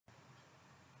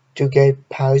To get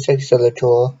Pyrus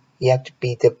Auxillataur, you have to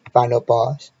beat the final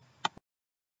boss.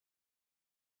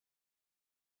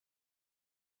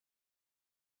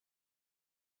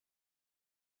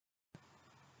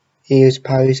 Here's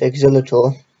Pyrus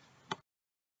Auxillataur.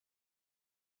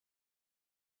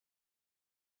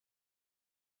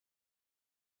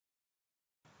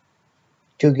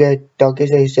 To get Darkus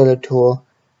Auxillataur,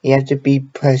 you have to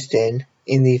beat Preston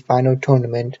in the final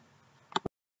tournament.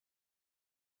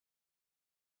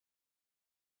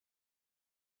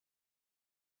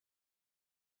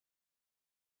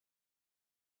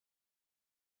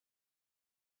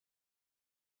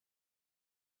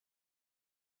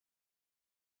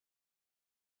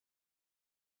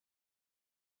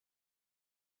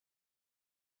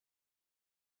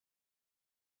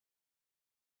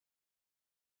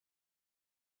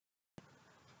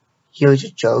 Here's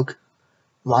a joke.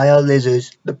 Why are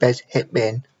lizards the best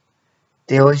hitmen?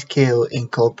 They always kill in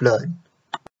cold blood.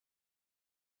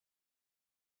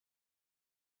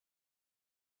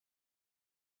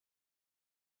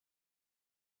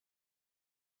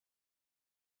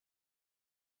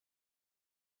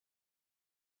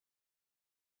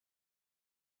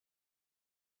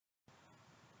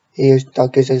 Here's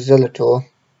Darkus Auxillataur.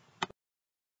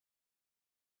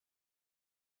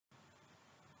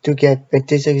 To get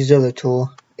Ventus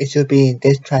Auxillataur, it should be in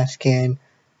this trash can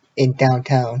in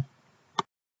downtown.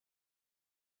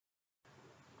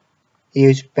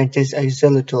 Here's Ventus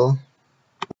Auxillataur.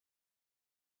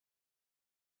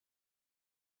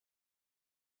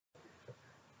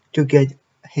 To get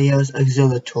Haos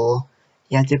Auxillataur,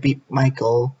 you have to beat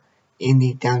Michael in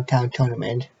the downtown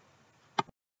tournament.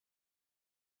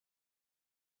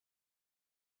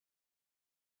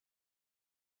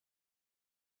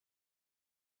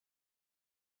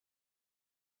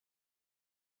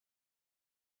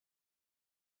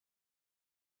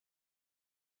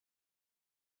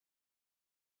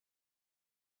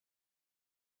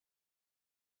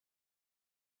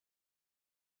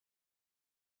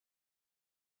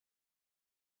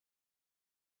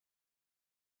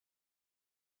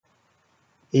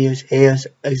 Here's Haos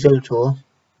Auxillataur.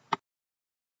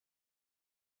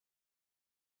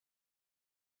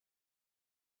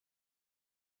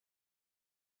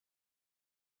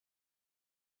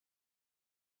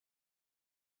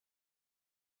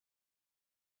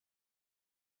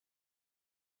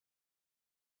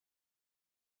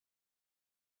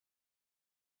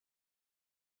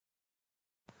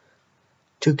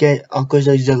 To get Aquos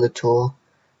Auxillataur,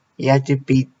 you have to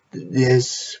beat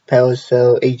this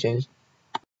Paracel agent.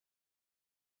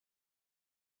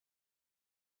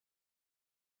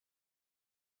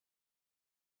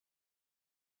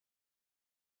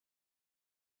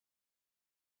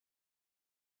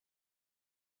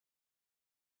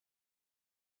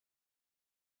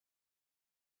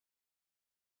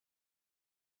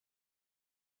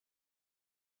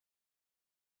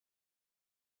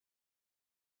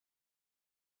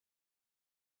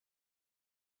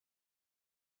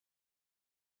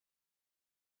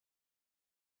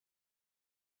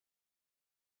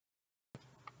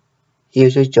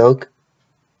 Here's a joke.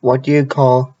 What do you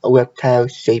call a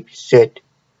reptile-shaped shit?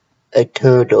 A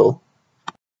turtle.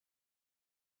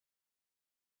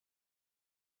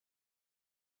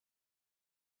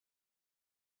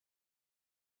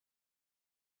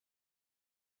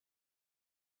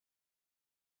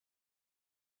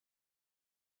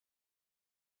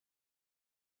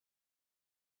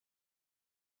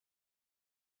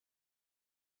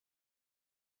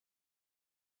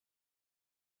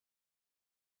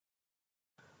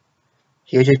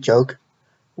 Here's a joke.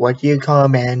 What do you call a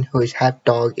man who is half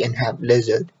dog and half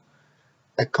lizard?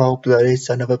 A cold-blooded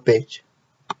son of a bitch.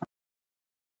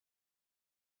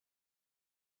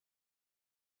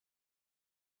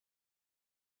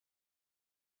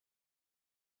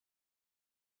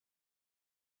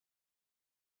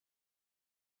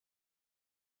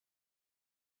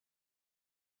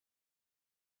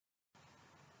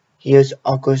 Here's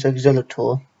Aquos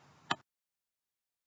Auxillataur.